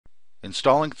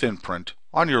installing ThinPrint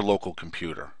on your local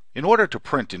computer. In order to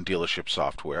print in dealership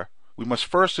software, we must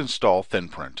first install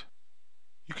ThinPrint.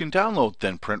 You can download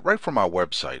ThinPrint right from our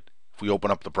website. If we open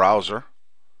up the browser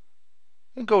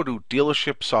and go to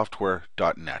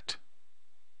dealershipsoftware.net.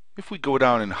 If we go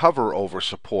down and hover over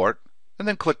Support and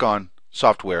then click on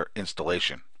Software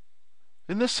Installation.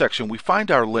 In this section we find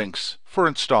our links for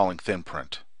installing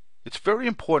ThinPrint. It's very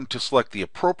important to select the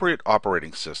appropriate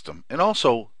operating system and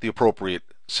also the appropriate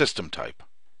system type.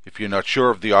 If you're not sure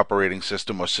of the operating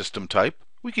system or system type,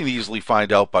 we can easily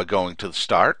find out by going to the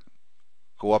Start,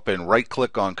 go up and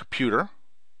right-click on Computer,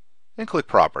 and click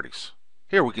Properties.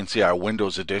 Here we can see our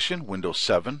Windows Edition, Windows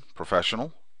 7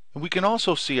 Professional, and we can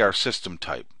also see our system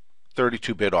type,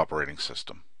 32-bit operating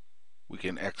system. We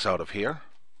can X out of here,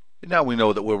 and now we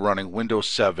know that we're running Windows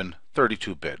 7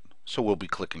 32-bit, so we'll be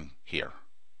clicking here.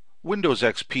 Windows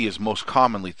XP is most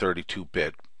commonly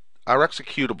 32-bit. Our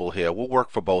executable here will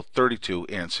work for both 32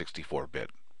 and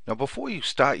 64-bit. Now before you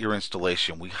start your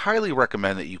installation, we highly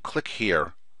recommend that you click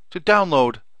here to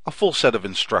download a full set of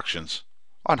instructions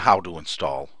on how to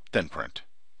install ThinPrint.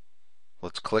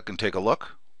 Let's click and take a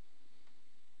look.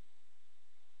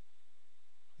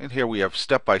 And here we have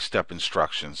step-by-step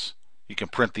instructions. You can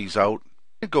print these out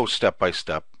and go step by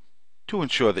step to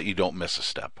ensure that you don't miss a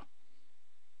step.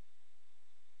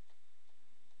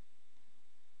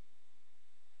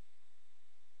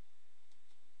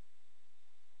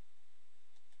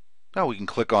 Now we can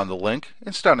click on the link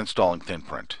and start installing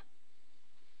ThinPrint.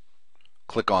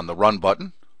 Click on the Run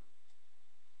button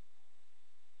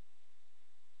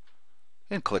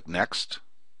and click Next.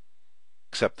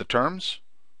 Accept the terms.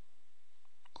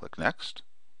 Click Next.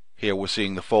 Here we're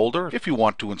seeing the folder. If you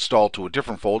want to install to a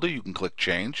different folder, you can click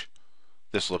Change.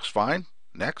 This looks fine.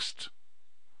 Next.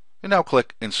 And now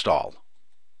click Install.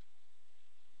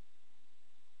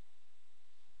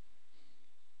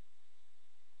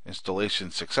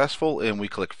 Installation successful, and we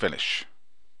click Finish.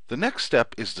 The next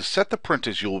step is to set the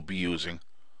printers you will be using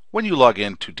when you log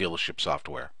in to dealership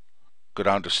software. Go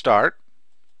down to Start,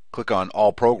 click on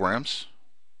All Programs,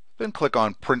 then click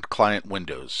on Print Client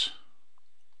Windows.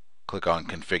 Click on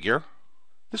Configure.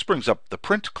 This brings up the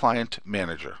Print Client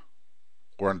Manager.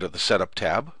 We're under the Setup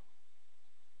tab,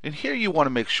 and here you want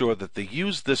to make sure that the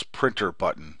Use This Printer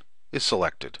button is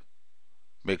selected.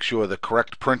 Make sure the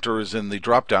correct printer is in the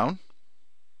drop-down.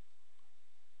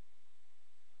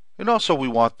 And also we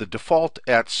want the Default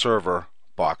at Server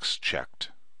box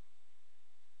checked.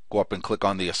 Go up and click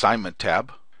on the Assignment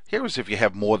tab. Here is if you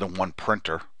have more than one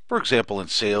printer. For example, in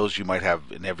sales you might have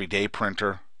an everyday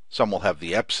printer. Some will have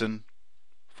the Epson.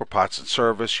 For parts and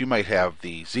service you might have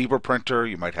the Zebra printer,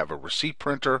 you might have a receipt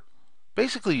printer.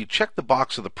 Basically you check the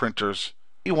box of the printers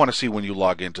you want to see when you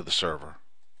log into the server.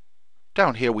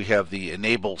 Down here we have the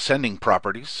Enable Sending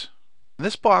Properties.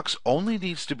 This box only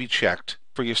needs to be checked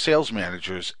for your sales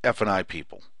manager's F&I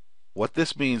people. What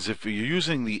this means, if you're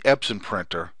using the Epson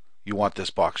printer, you want this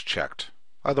box checked.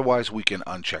 Otherwise we can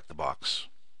uncheck the box.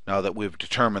 Now that we've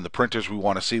determined the printers we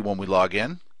want to see when we log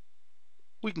in,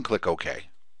 we can click OK.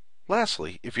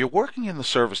 Lastly, if you're working in the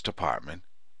service department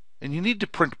and you need to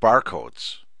print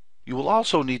barcodes, you will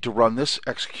also need to run this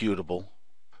executable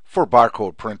for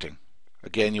barcode printing.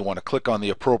 Again, you want to click on the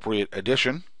appropriate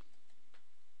edition.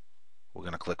 We're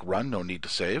going to click Run, no need to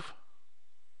save.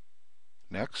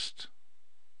 Next,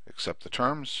 accept the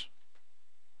terms.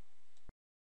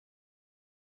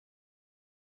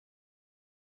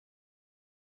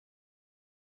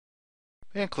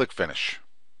 And click Finish.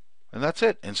 And that's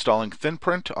it, installing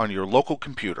ThinPrint on your local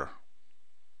computer.